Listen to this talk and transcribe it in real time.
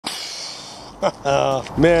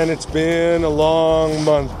Man, it's been a long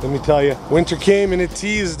month, let me tell you. Winter came and it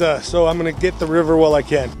teased us, so I'm gonna get the river while I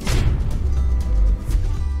can.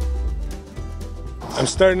 I'm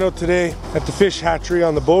starting out today at the fish hatchery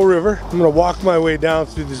on the Bow River. I'm gonna walk my way down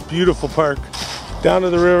through this beautiful park, down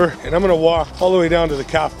to the river, and I'm gonna walk all the way down to the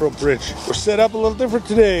calf rope bridge. We're set up a little different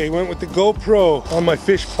today. Went with the GoPro on my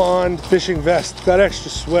fish pond fishing vest. Got extra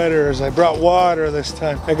sweaters, I brought water this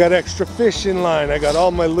time. I got extra fish in line, I got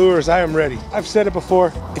all my lures, I am ready. I've said it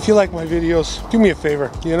before, if you like my videos, do me a favor,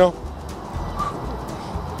 you know?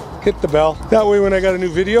 Hit the bell. That way when I got a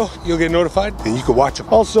new video, you'll get notified and you can watch them.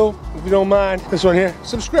 Also, if you don't mind, this one here,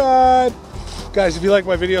 subscribe. Guys, if you like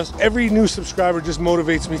my videos, every new subscriber just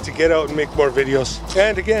motivates me to get out and make more videos.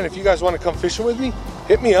 And again, if you guys want to come fishing with me,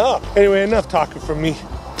 hit me up. Anyway, enough talking from me.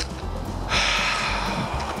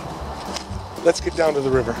 Let's get down to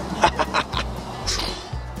the river.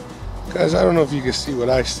 Guys, I don't know if you can see what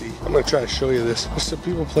I see. I'm gonna try to show you this. There's some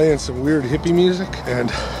people playing some weird hippie music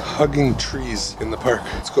and hugging trees in the park.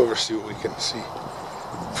 Let's go over and see what we can see.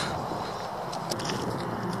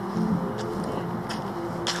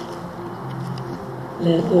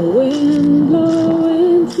 Let the wind blow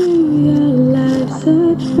into your life,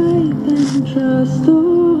 such faith and trust.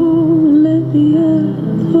 Oh, let the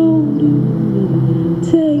earth hold you,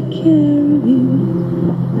 take care of you,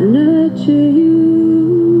 nurture you.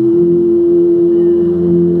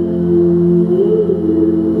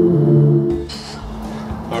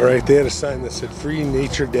 Alright, they had a sign that said free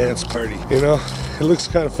nature dance party. You know, it looks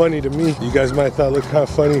kind of funny to me. You guys might have thought it looked kind of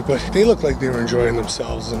funny, but they look like they were enjoying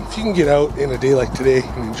themselves. And if you can get out in a day like today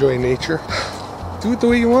and enjoy nature, do it the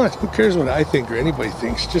way you want. Who cares what I think or anybody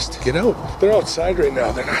thinks? Just get out. They're outside right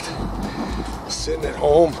now. They're not sitting at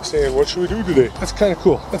home saying, what should we do today? That's kind of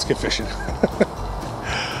cool. Let's get fishing.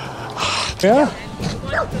 Yeah?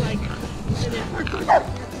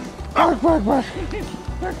 Bark, bark, bark.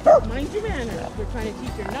 Mind your manners. We're trying to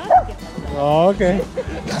teach her not to get them. Oh, okay.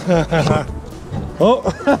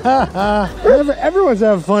 Oh, everyone's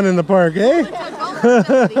having fun in the park, eh?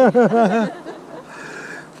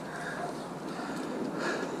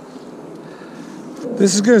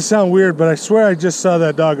 This is gonna sound weird, but I swear I just saw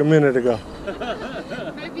that dog a minute ago.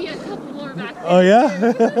 Maybe a couple more back there. Oh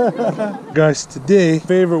yeah? Guys, today,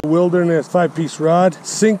 favorite wilderness 5-piece rod,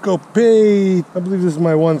 syncopate. I believe this is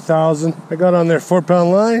my 1000. I got on there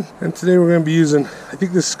 4-pound line, and today we're gonna be using, I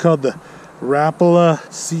think this is called the Rapala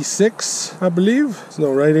C6, I believe. There's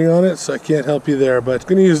no writing on it, so I can't help you there, but I'm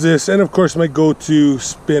gonna use this, and of course my go-to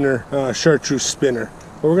spinner, chartreuse spinner.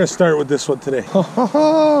 But we're gonna start with this one today.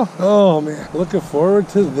 Oh man, looking forward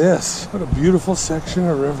to this. What a beautiful section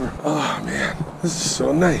of river. Oh man, this is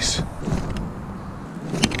so nice.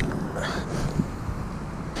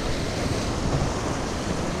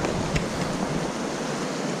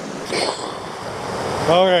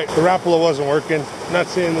 All right, the Rapala wasn't working. I'm not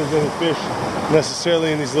saying there's any fish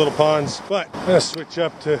necessarily in these little ponds, but I'm gonna switch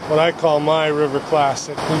up to what I call my river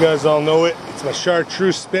classic. You guys all know it. It's my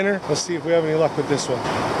chartreuse spinner. Let's see if we have any luck with this one.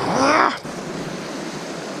 Ah!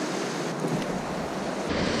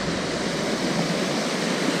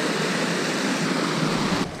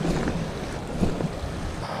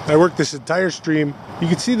 I worked this entire stream. You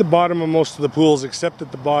can see the bottom of most of the pools except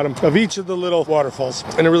at the bottom of each of the little waterfalls.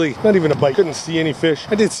 And it really, not even a bite. Couldn't see any fish.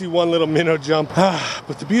 I did see one little minnow jump.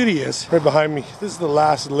 But the beauty is, right behind me, this is the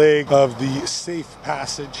last leg of the safe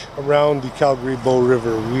passage around the Calgary Bow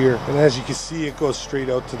River weir. And as you can see, it goes straight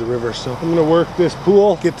out to the river. So I'm gonna work this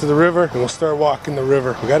pool, get to the river, and we'll start walking the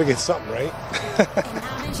river. We gotta get something, right?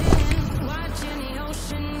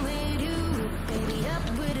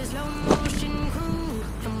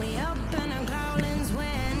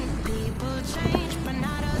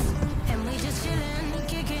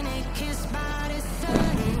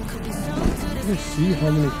 See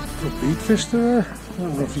how many little bait fish there are? I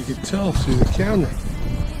don't know if you could tell through the camera.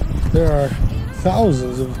 There are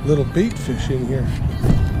thousands of little bait fish in here.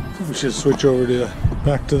 I think we should switch over to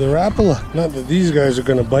back to the Rapala. Not that these guys are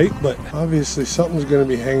gonna bite, but obviously something's gonna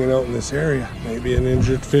be hanging out in this area. Maybe an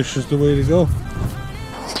injured fish is the way to go.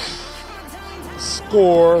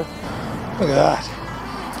 Score! Look at that.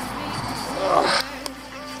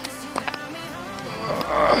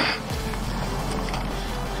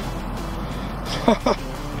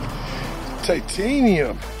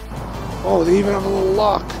 Titanium. Oh, they even have a little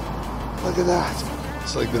lock. Look at that.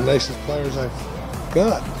 It's like the nicest pliers I've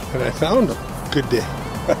got. And I found them. Good day.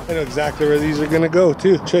 I know exactly where these are gonna go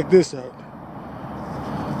too. Check this out.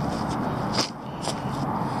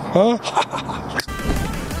 Huh?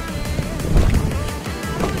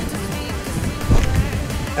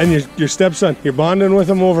 And your stepson, you're bonding with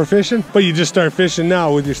him over fishing, but you just start fishing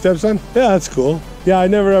now with your stepson? Yeah, that's cool. Yeah, I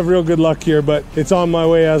never have real good luck here, but it's on my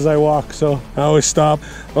way as I walk, so I always stop.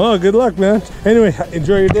 Oh, good luck, man. Anyway,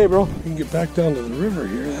 enjoy your day, bro. You can get back down to the river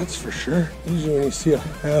here, that's for sure. Usually when you see a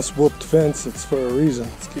ass-whooped fence, it's for a reason.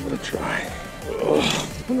 Let's give it a try. Ugh.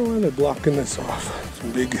 I wonder why they're blocking this off.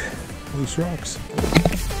 Some big loose rocks.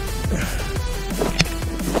 Look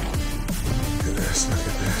at this, look at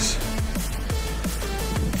this.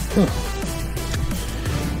 Huh.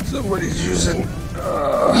 Somebody's using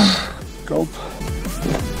gulp.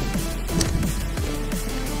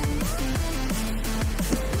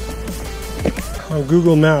 On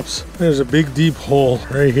Google Maps, there's a big deep hole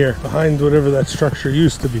right here behind whatever that structure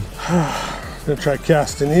used to be. I'm gonna try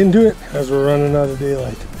casting into it as we're running out of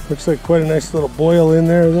daylight. Looks like quite a nice little boil in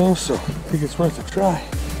there though, so I think it's worth a try.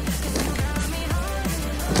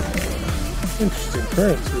 Interesting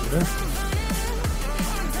current through there.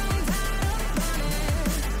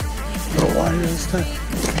 No wire this time.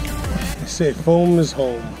 They say foam is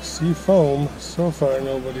home. See foam. So far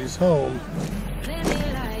nobody's home.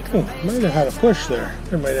 Oh, might have had a push there.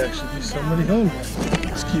 There might actually be somebody home.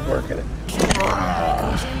 Let's keep working it.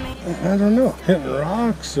 I don't know. Hitting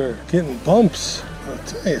rocks or getting bumps. I'll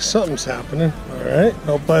tell you, something's happening. Alright,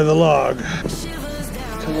 out by the log.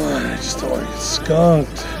 Come on, I just don't want to get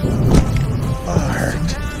skunked.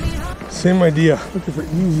 Hard. Same idea. Looking for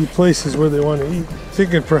easy places where they want to eat.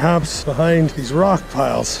 Thinking perhaps behind these rock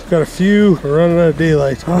piles. Got a few. We're running out of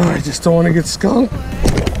daylight. Oh, I just don't want to get skunked.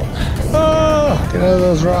 Oh, get out of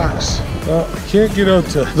those rocks. Well, I can't get out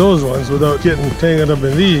to those ones without getting tangled up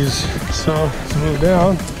in these. So let's move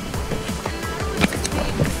down.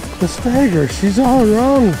 The stagger, she's all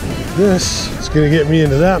wrong. This is gonna get me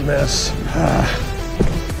into that mess.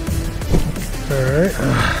 All right.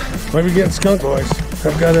 Might be getting skunked, boys.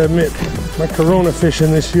 I've got to admit, my Corona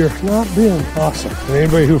fishing this year not been awesome. And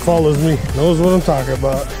anybody who follows me knows what I'm talking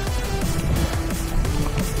about.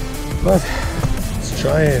 But let's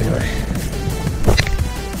try anyway.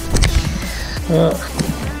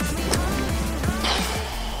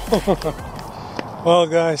 Well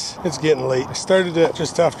guys, it's getting late. I started it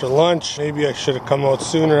just after lunch. Maybe I should have come out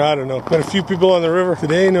sooner, I don't know. Met a few people on the river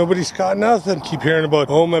today, nobody's caught nothing. Keep hearing about,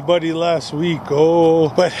 oh, my buddy last week, oh,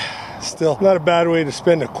 but still not a bad way to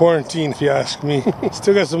spend a quarantine if you ask me.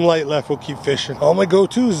 Still got some light left, we'll keep fishing. All my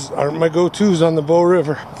go-tos aren't my go-tos on the Bow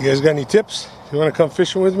River. You guys got any tips? You want to come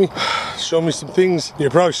fishing with me? Show me some things.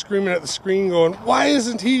 You're probably screaming at the screen going, why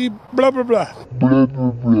isn't he blah, blah, blah. Blah,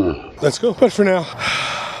 blah, blah. Let's go. But for now,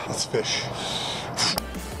 let's fish.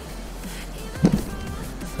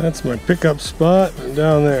 That's my pickup spot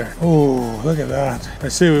down there. Oh, look at that. I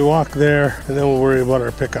say we walk there and then we'll worry about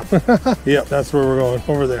our pickup. Yep, that's where we're going,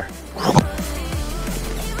 over there.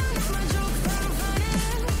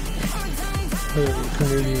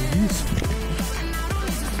 Canadian geese.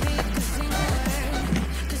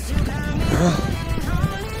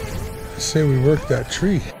 I say we work that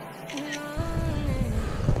tree.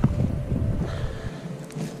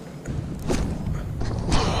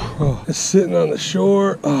 Oh, just sitting on the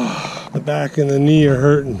shore. Oh, the back and the knee are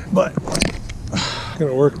hurting, but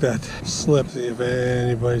gonna work that slip, see if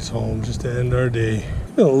anybody's home just to end our day.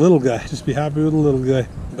 A little guy, just be happy with a little guy.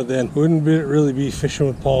 But then wouldn't it really be fishing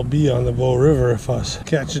with Paul B on the Bow River if I was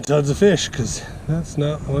catching tons of fish, because that's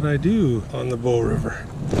not what I do on the Bow River.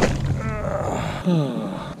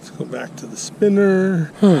 Let's go back to the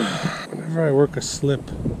spinner. Whenever I work a slip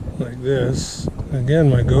like this, again,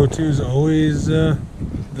 my go-to is always the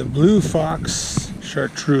Blue Fox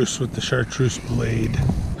chartreuse with the chartreuse blade.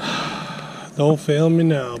 Don't fail me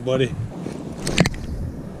now, buddy.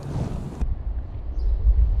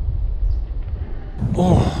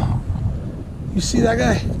 Oh, you see that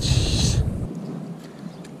guy? Jeez.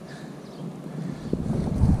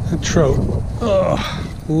 That trout, oh,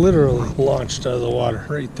 literally launched out of the water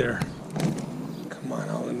right there. Come on,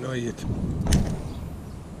 I'll annoy you.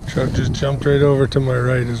 Trout just jumped right over to my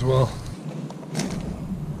right as well.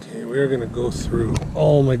 Okay, we're gonna go through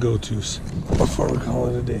all my go-tos before we call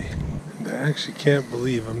it a day. And I actually can't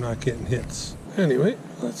believe I'm not getting hits. Anyway,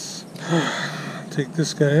 let's take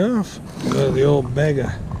this guy off, go to the old bag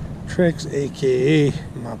of tricks, aka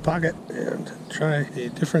my pocket, and try a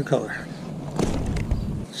different color.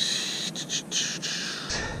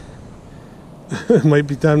 It might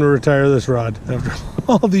be time to retire this rod after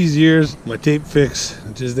all these years. My tape fix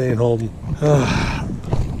just ain't holding.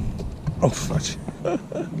 Oh fudge.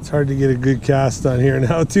 It's hard to get a good cast on here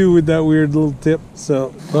now too with that weird little tip.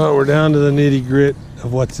 So, well, we're down to the nitty grit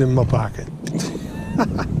of what's in my pocket.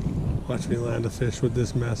 Watch me land a fish with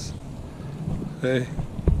this mess. Hey.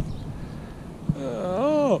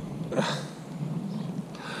 Oh,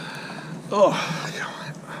 Oh,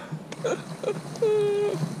 God.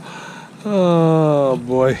 Oh,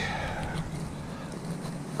 boy.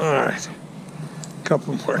 All right.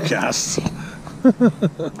 Couple more casts.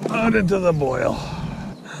 Out into the boil.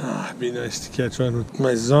 It'd be nice to catch one with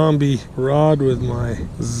my zombie rod with my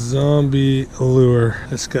zombie lure.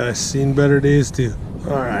 This guy's seen better days too.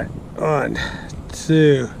 All right, 1,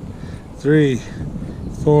 2, 3,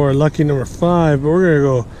 4. Lucky number 5, but we're gonna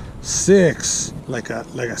go 6, like a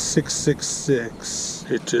 666.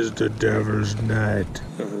 It is the devil's night.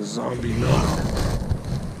 Zombie knot.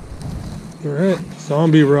 All right,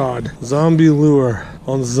 zombie rod, zombie lure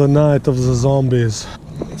on the night of the zombies.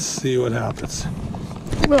 Let's see what happens.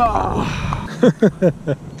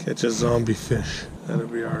 Catch a zombie fish. That'll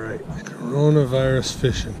be all right. Coronavirus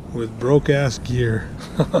fishing with broke ass gear.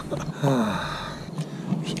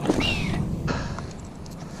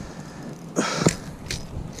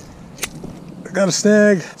 I got a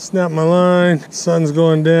snag. Snap my line. Sun's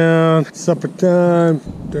going down. Supper time.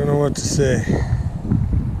 Don't know what to say.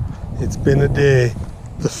 It's been a day.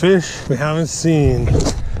 The fish we haven't seen.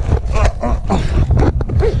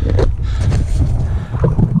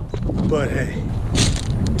 But hey,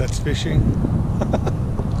 that's fishing.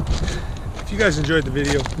 If you guys enjoyed the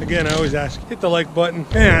video, again, I always ask, hit the like button,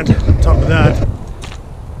 and on top of that,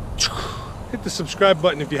 hit the subscribe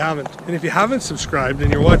button if you haven't. And if you haven't subscribed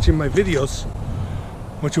and you're watching my videos,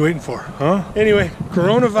 what you waiting for, huh? Anyway,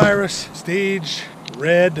 coronavirus, stage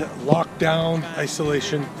red, lockdown,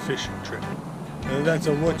 isolation, fishing trip. And that's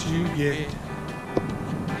what you get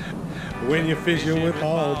when you're fishing with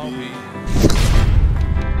Albie.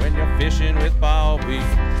 When you're fishing with Bobby.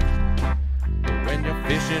 When you're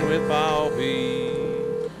fishing with Bobby.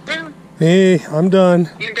 Hey, I'm done.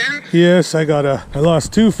 You're done? Yes, I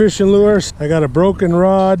lost 2 fishing lures. I got a broken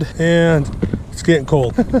rod, and it's getting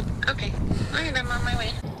cold. Okay. Alright, I'm on my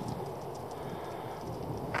way.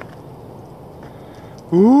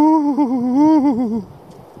 Ooh.